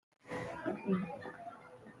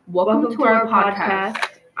Welcome to our podcast.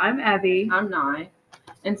 I'm Abby. I'm Nye,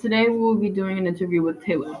 and today we'll be doing an interview with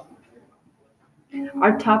Taylor.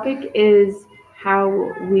 Our topic is how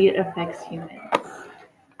weed affects humans.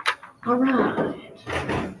 All right.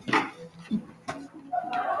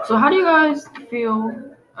 So, how do you guys feel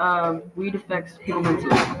weed affects people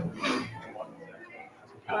mentally?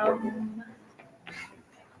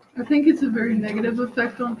 I think it's a very negative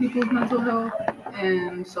effect on people's mental health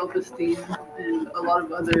and self-esteem and a lot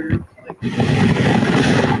of other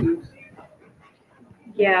issues.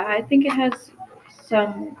 Yeah, I think it has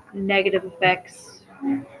some negative effects.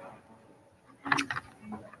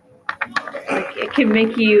 Like it can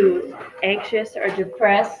make you anxious or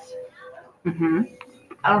depressed.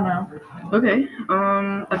 I don't know. Okay.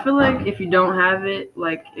 I feel like if you don't have it,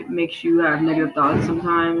 like it makes you have negative thoughts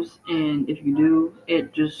sometimes, and if you do,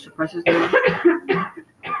 it just suppresses them.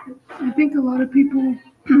 I think a lot of people,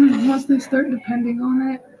 once they start depending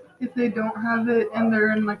on it, if they don't have it and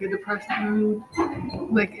they're in like a depressed mood,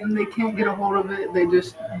 and they can't get a hold of it, they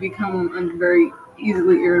just become a very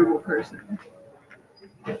easily irritable person.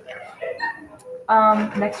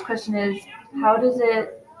 Next question is, how does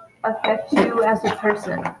it affect you as a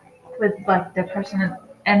person with like depression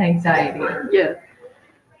and anxiety? Yeah.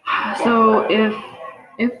 So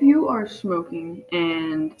if you are smoking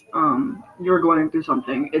and you're going through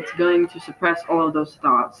something, it's going to suppress all of those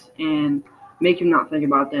thoughts and make you not think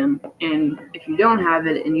about them. And if you don't have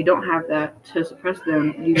it and you don't have that to suppress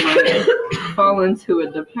them, you might fall into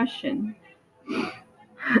a depression.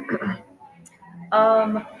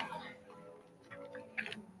 Oh,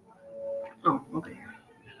 okay.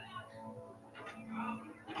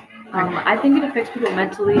 I think it affects people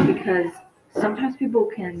mentally because sometimes people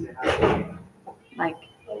can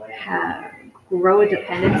grow a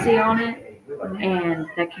dependency on it, and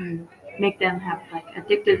that can make them have like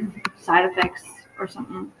addictive side effects or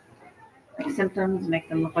something, like symptoms, make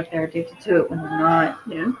them look like they're addicted to it when they're not.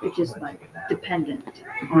 Yeah. They're just like dependent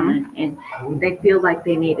on it, and they feel like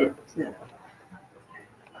they need it to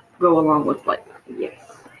go along with life. Yes.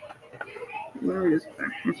 Where is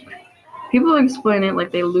that? People explain it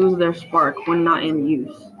like they lose their spark when not in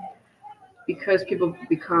use because people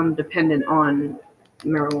become dependent on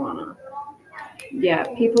marijuana. Yeah,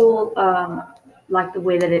 people like the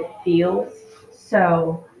way that it feels.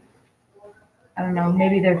 So, I don't know,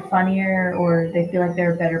 maybe they're funnier or they feel like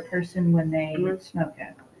they're a better person when they smoke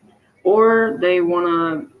it. Or they want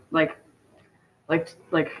to like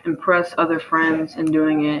impress other friends in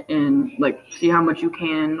doing it and like see how much you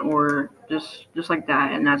can, or just like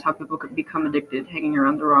that, and that's how people could become addicted, hanging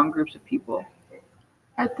around the wrong groups of people.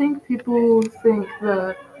 I think people think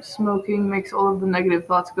that smoking makes all of the negative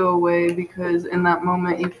thoughts go away because in that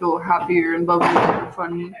moment you feel happier and bubbly and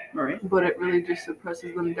funny. Right. But it really just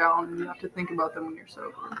suppresses them down and you have to think about them when you're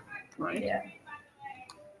sober. Right. Yeah.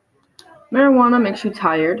 Marijuana makes you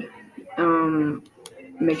tired.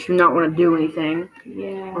 Makes you not want to do anything.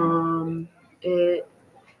 Yeah.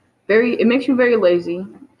 It makes you very lazy,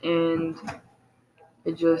 and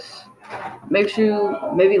it just makes you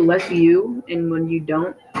maybe less you. And when you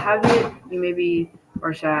don't have it, you maybe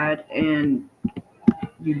are sad and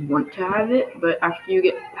you want to have it. But after you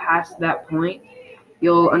get past that point,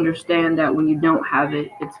 you'll understand that when you don't have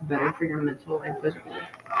it, it's better for your mental and physical.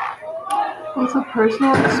 With a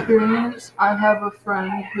personal experience, I have a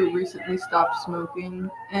friend who recently stopped smoking,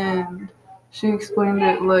 and she explained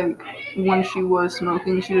it like when she was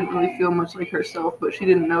smoking, she didn't really feel much like herself, but she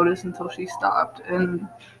didn't notice until she stopped. And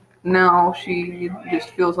now she just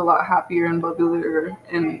feels a lot happier and bubblier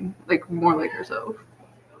and like more like herself.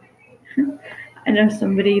 I know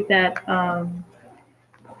somebody that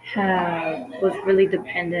was really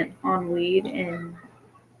dependent on weed, and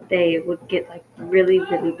they would get like really,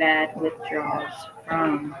 really bad withdrawals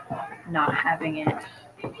from not having it.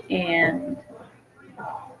 And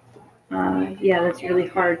that's really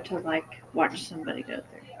hard to like watch somebody go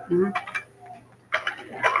through.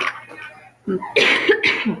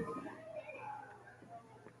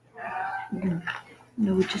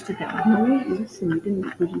 No, we just did that one. No, listen, we didn't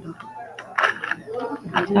talk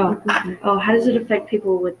about how does it affect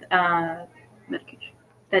people with medication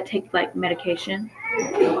that take like medication?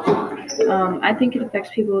 I think it affects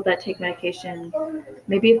people that take medication.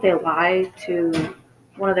 Maybe if they lie to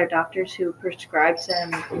one of their doctors who prescribes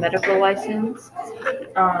them a medical license,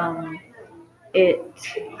 it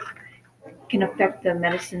can affect the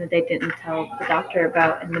medicine that they didn't tell the doctor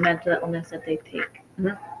about and the mental illness that they take.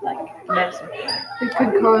 Like medicine. It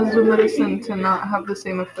could cause the medicine to not have the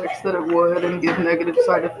same effects that it would and give negative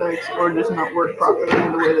side effects or just not work properly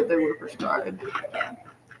in the way that they were prescribed.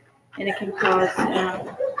 And it can cause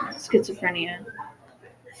schizophrenia.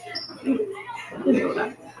 I didn't know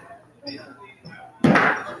that.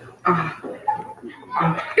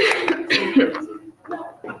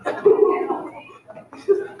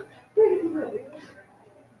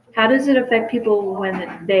 How does it affect people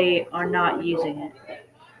when they are not using it?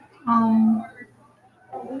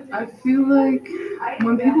 I feel like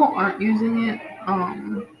when people aren't using it,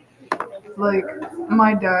 like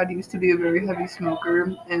my dad used to be a very heavy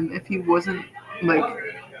smoker, and if he wasn't like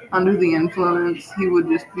under the influence, he would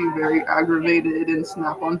just be very aggravated and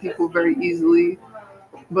snap on people very easily.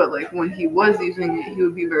 But like when he was using it, he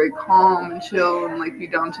would be very calm and chill and like be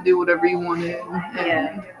down to do whatever he wanted. And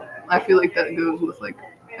Yeah. I feel like that goes with like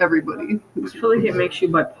everybody. I feel like it makes you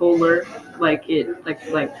bipolar. Like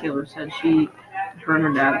Taylor said, her and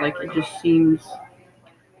her dad, like it just seems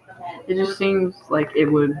like it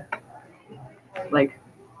would like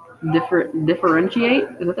differentiate.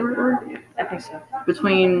 Is that the right word? I think so.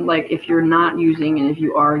 Between like if you're not using and if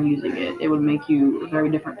you are using it, it would make you a very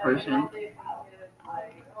different person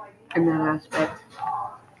in that aspect.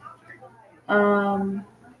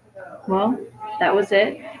 Well, that was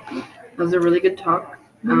it. That was a really good talk.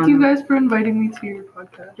 Thank you guys for inviting me to your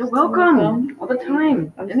podcast. You're welcome. welcome. All the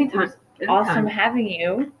time. Anytime. Awesome having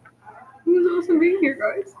you. It was awesome being here,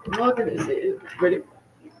 guys. I'm not gonna say it. Ready?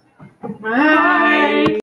 Bye.